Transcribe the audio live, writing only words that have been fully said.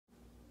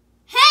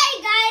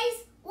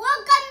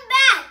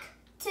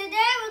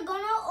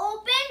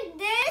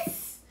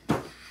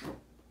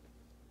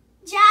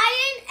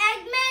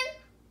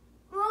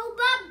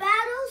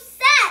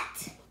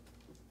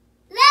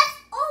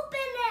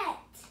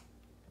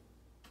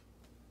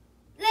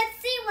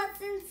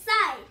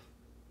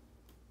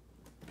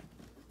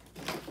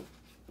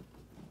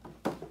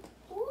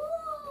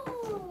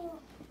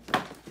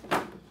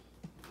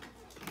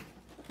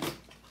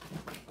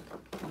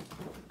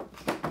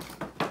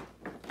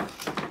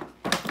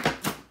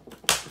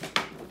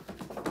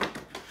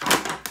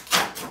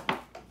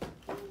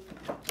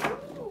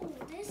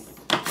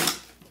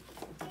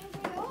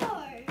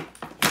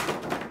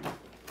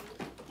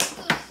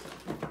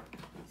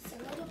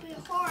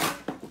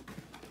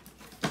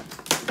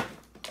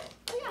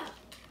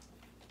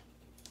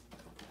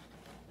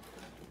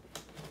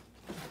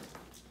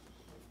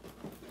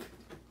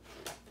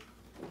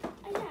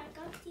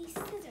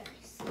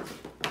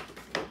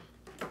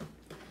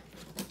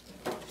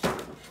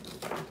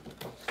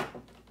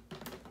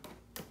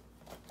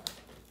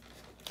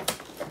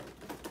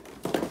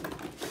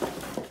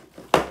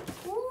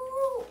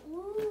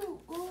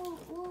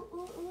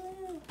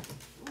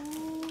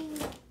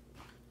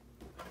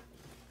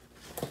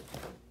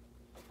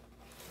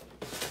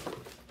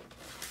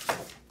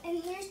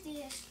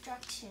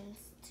instructions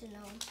to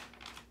know.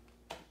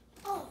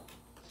 Oh.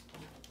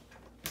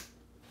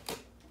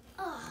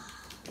 Oh.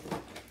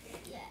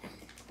 Yeah.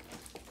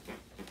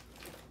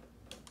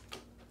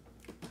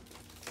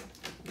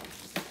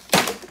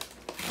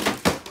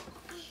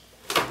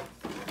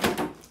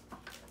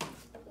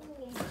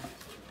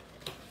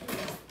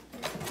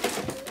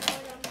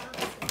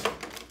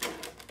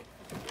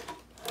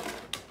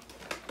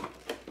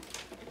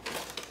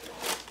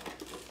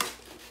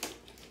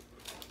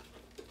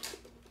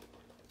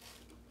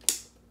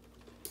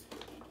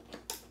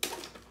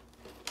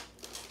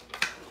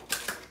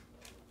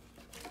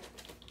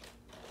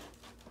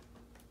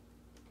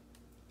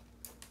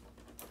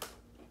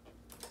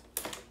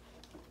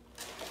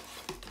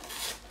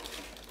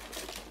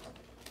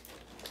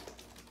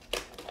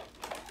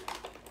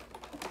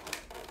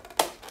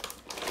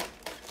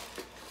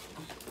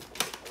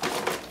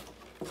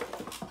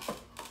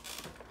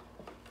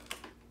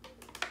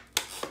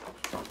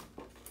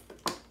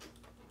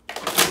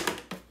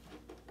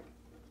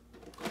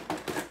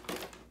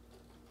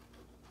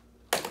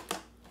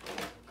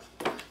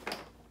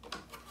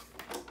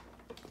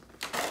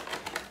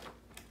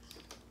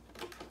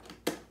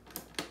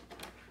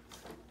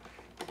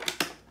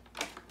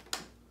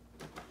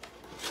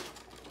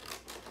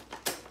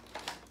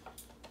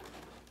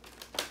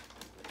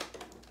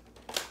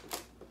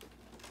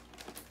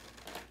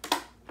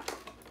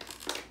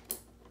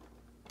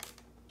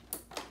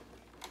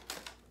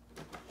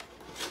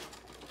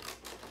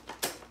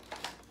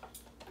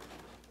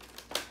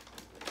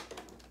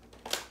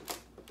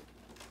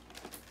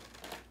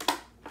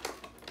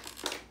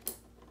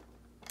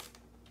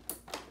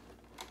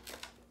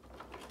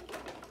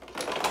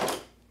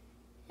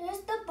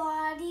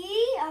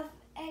 Body of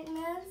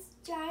Eggman's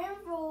giant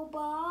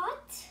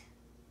robot.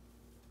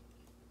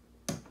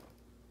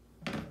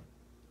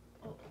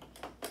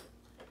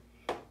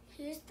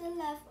 Here's the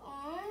left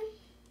arm.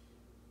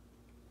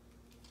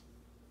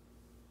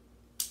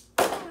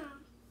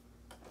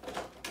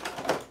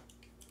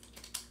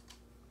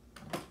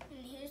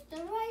 And here's the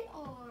right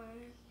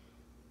arm.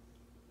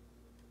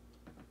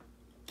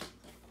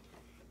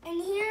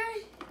 And here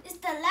is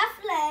the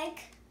left leg.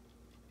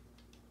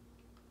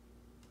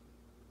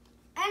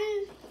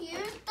 And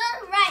here's the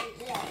right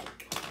leg.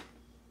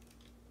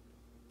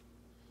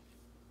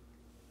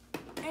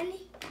 And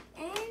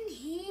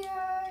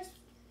here's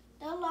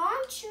the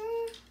launcher.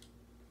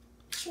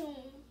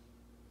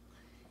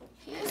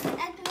 Here's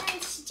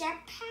Eggman's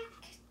jetpack.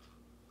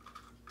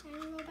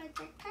 And robot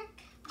jetpack.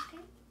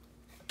 Okay.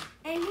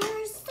 And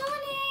here's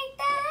Sonic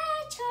the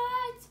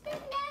Hedgehog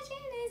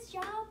smashing his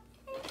job.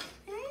 And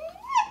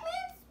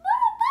Eggman's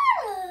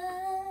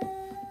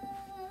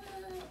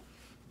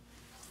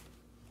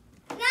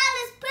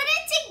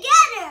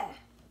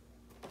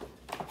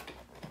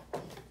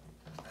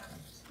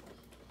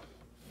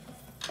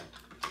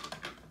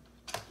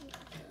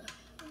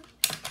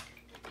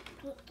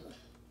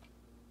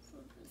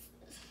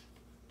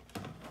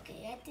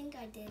I think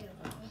I did it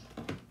wrong.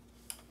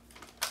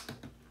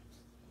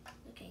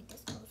 Okay,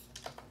 this goes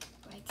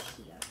right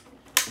here.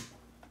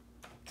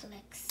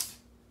 Clicks.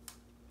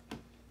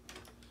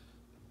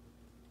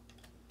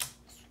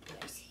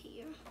 Right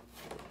here.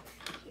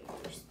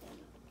 Here's the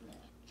one.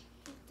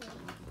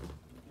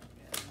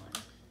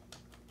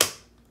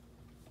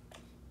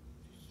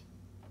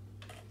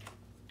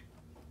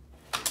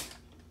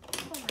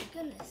 Oh my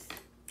goodness.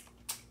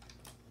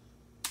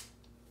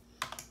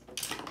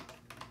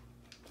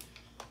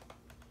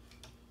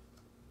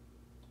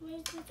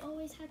 It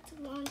always had to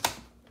launch.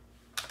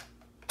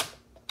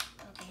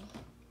 Okay.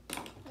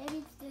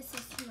 Maybe this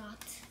is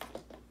not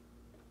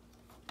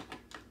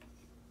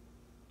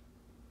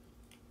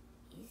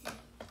easy.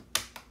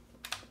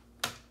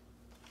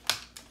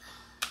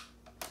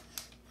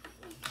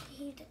 I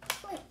hear the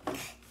click.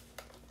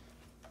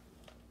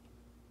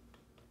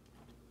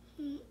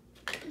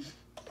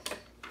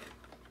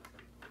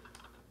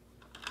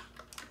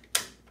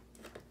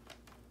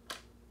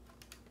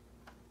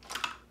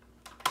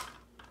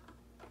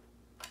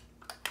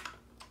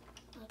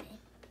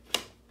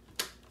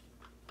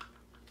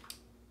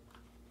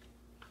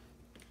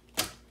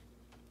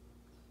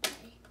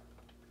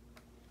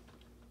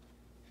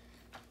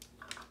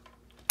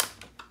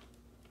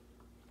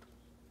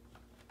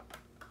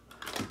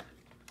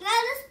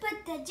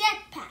 The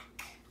jetpack.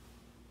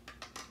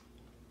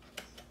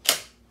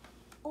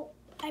 Oh,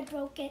 I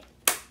broke it.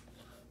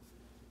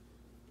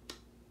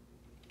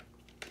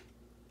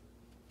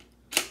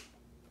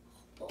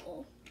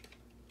 Uh-oh.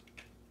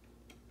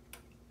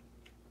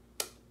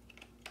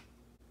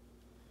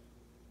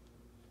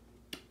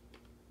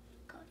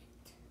 Got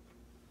it.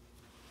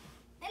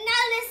 And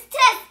now let's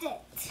test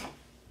it.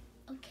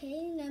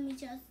 Okay, let me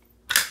just...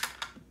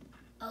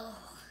 Oh,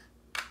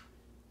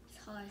 it's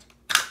hard.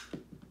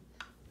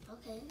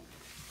 Okay.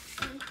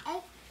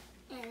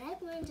 And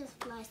Eggman just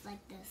flies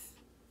like this.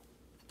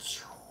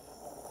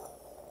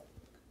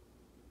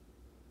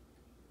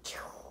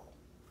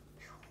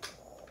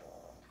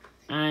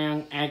 I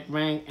am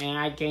Eggman, and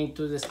I came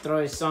to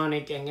destroy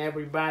Sonic and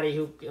everybody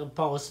who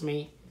opposed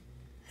me.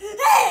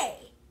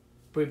 Hey!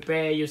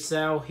 Prepare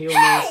yourself, humans.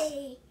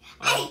 Hey!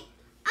 Hey!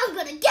 I'm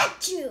gonna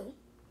get you!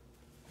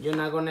 You're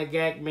not gonna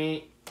get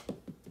me.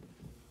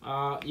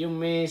 You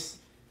miss.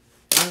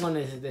 I'm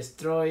gonna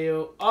destroy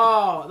you.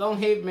 Oh, don't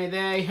hit me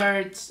there. It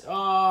hurts.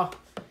 Oh,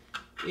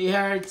 it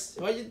hurts.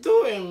 What you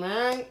doing,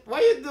 man?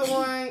 What you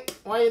doing?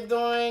 What you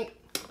doing?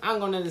 I'm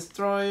gonna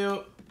destroy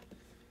you.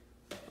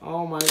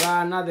 Oh my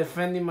God, I'm not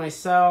defending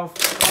myself.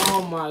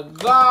 Oh my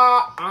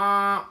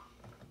God.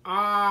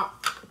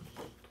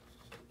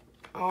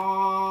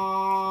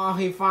 Oh,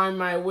 he find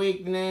my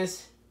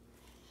weakness.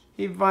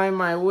 He find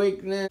my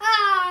weakness.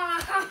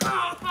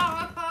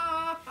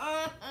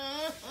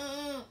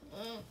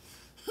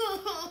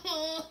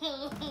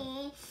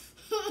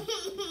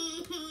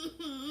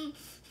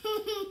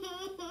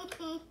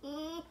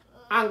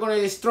 I'm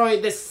gonna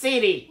destroy the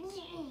city.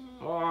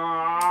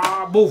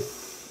 Oh,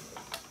 boof.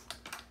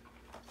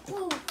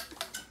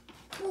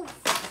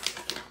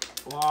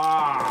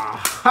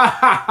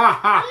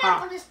 I'm not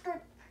gonna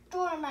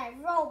destroy my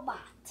robot.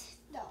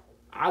 No.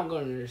 I'm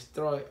gonna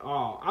destroy.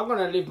 Oh, I'm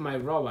gonna leave my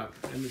robot.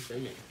 Let me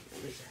see.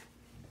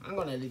 I'm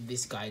gonna leave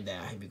this guy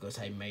there because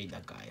I made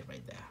that guy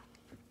right there.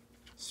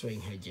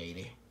 Swing her,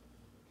 Jaden.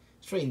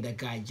 Swing that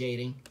guy,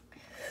 Jaden.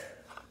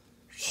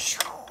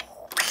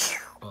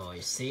 Oh,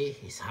 you see?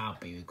 He's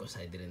happy because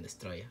I didn't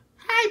destroy you.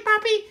 Hi,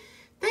 Papi.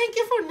 Thank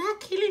you for not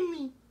killing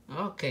me.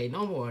 Okay,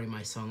 don't worry,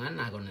 my son. I'm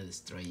not gonna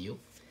destroy you.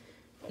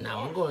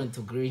 Now I'm going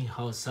to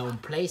greenhouse some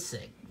place.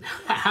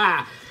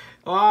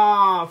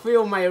 Oh,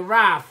 feel my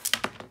wrath.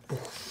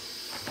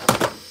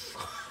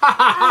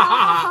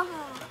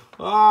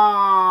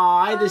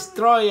 Oh, I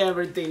destroy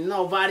everything.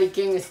 Nobody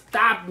can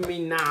stop me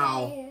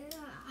now.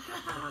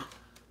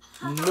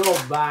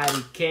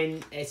 Nobody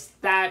can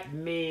stop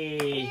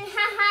me.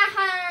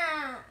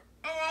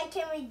 And I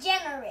can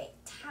regenerate.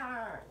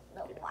 Turn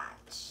the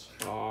watch.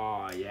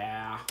 Oh,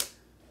 yeah.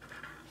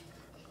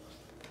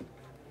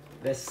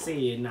 Let's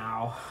see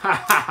now.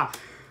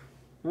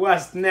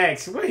 What's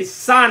next? Where is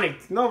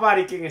Sonic?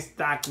 Nobody can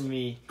stop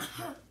me.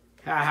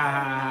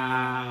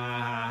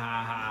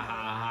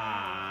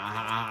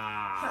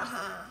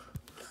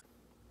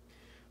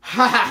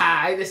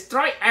 I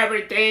destroy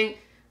everything.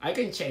 I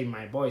can change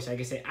my voice. I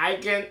can say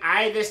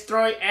I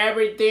destroy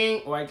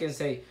everything, or I can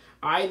say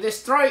I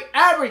destroy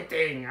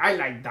everything. I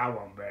like that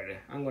one better.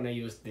 I'm gonna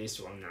use this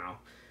one now.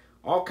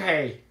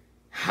 Okay.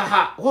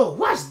 Whoa,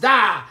 what's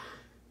that?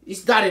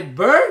 Is that a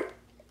bird?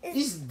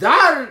 Is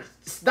that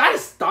a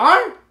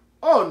star?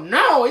 Oh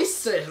no,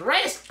 it's a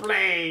race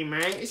plane,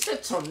 man. It's a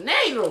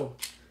tornado.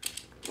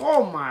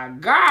 Oh my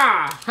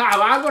God.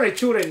 I'm gonna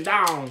shoot it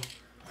down.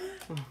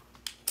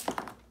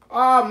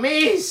 Oh,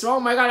 miss. Oh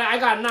my God, I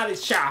got another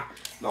shot.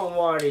 Don't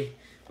worry.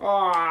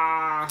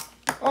 Oh,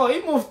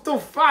 it moved too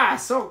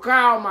fast. Okay,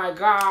 oh my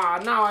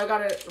God. Now I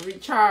gotta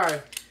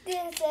recharge.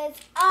 This is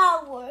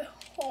our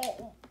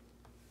home.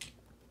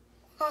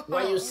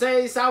 What you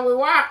say is our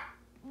what?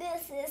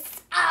 This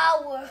is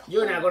our home.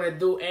 You're not gonna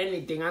do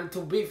anything. I'm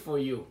too big for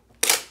you.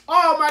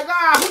 Oh my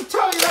God, who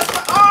told you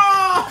that?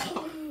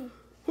 Oh!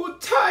 Who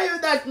told you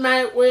that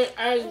my way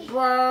as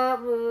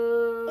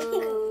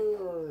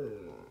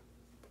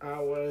I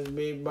was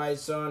beat by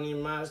Sony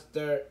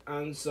Master.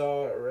 I'm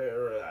sorry.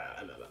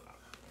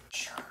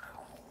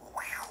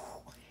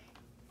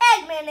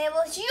 Eggman, it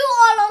was you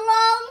all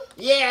along?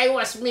 Yeah, it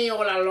was me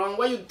all along.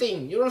 What you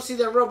think? You don't see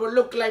the robot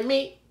look like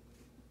me?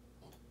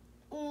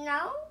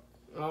 No.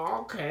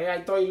 Oh, okay.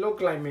 I thought you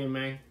looked like me,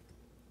 man.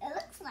 It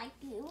looks like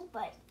you,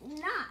 but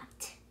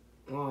not.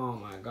 Oh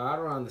my God, I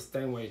don't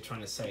understand what you're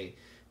trying to say.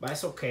 But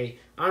it's okay.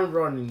 I'm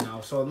running now,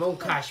 so don't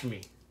catch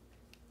me.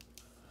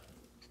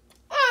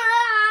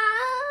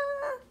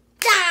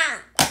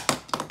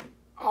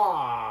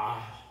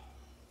 Oh.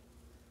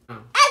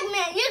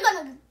 Eggman, you're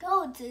gonna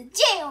go to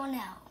jail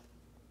now.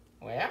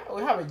 Well,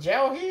 we have a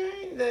jail here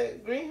in the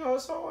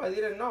greenhouse, so I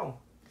didn't know.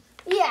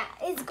 Yeah,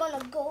 it's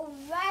gonna go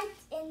right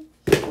in.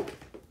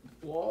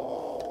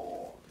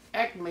 Whoa.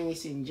 Eggman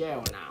is in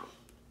jail now.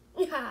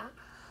 Yeah.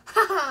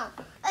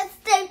 Let's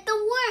save the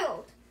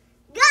world.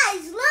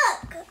 Guys,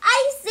 look!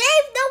 I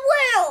saved the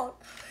world!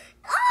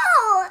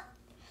 Oh!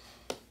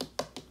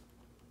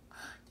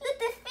 You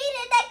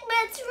defeated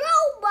Eggman's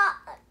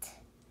robot!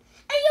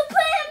 And you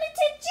put him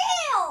into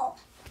jail!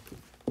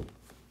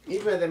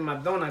 Even the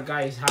Madonna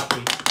guy is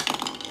happy.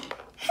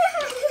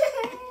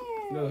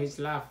 No, he's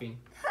laughing.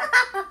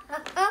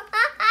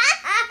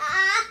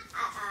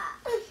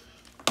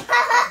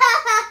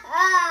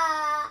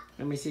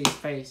 Let me see his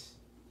face.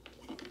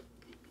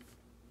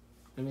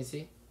 Let me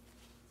see.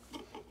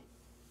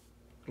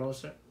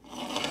 Closer.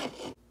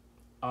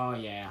 Oh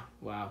yeah,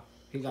 wow.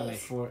 He got like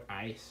 4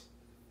 eyes.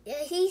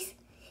 Yeah, he's...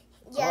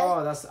 Yeah.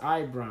 Oh, that's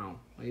eyebrow.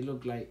 He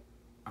look like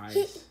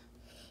eyes.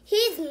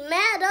 He's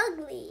mad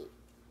ugly.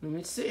 Let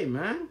me see,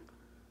 man.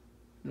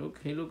 Look,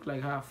 he look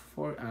like have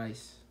 4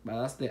 eyes. But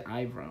that's the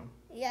eyebrow.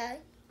 Yeah,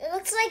 it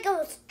looks like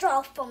a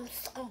straw from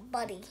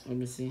somebody. Let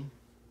me see.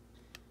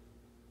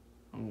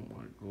 Oh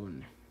my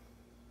goodness.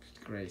 It's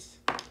crazy.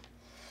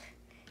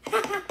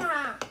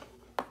 Yeah.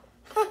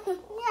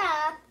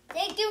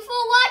 Thank you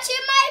for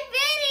watching my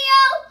video.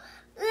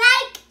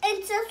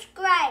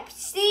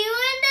 See you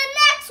in the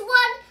next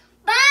one.